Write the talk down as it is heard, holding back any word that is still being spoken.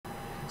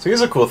So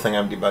here's a cool thing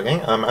I'm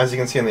debugging. As you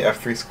can see on the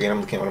F3 screen,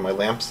 I'm looking at one of my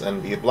lamps,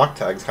 and the block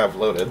tags have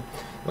loaded.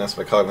 Lamps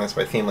by color, lamps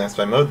by theme, lamps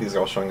by mode, these are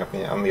all showing up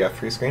on the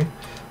F3 screen.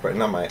 Right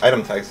now my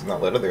item tags have not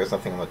loaded, there is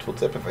nothing on the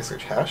tooltip if I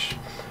search hash.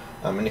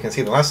 And you can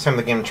see the last time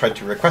the game tried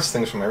to request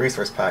things from my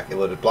resource pack, it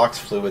loaded blocks,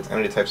 fluids,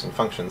 entity types, and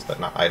functions, but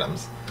not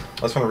items.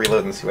 I just want to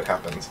reload and see what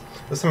happens.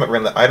 This time it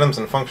ran the items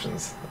and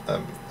functions.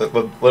 It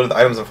loaded the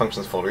items and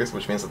functions folders,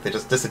 which means that they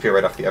just disappear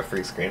right off the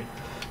F3 screen.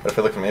 But if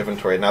I look in my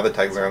inventory, now the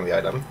tags are on the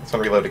item. I just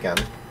want to reload again.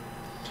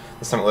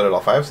 This time it loaded all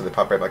 5, so they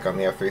pop right back on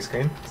the F3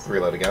 screen.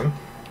 Reload again.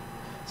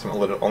 This time it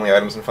loaded only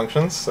items and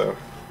functions, so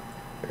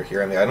they're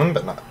here on the item,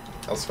 but not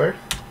elsewhere.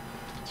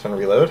 Just want to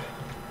reload.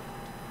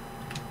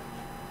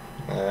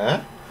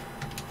 Yeah,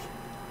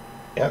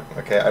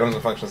 okay, items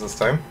and functions this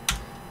time.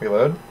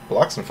 Reload.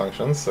 Blocks and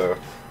functions, so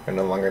they're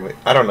no longer...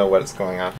 I don't know what's going on.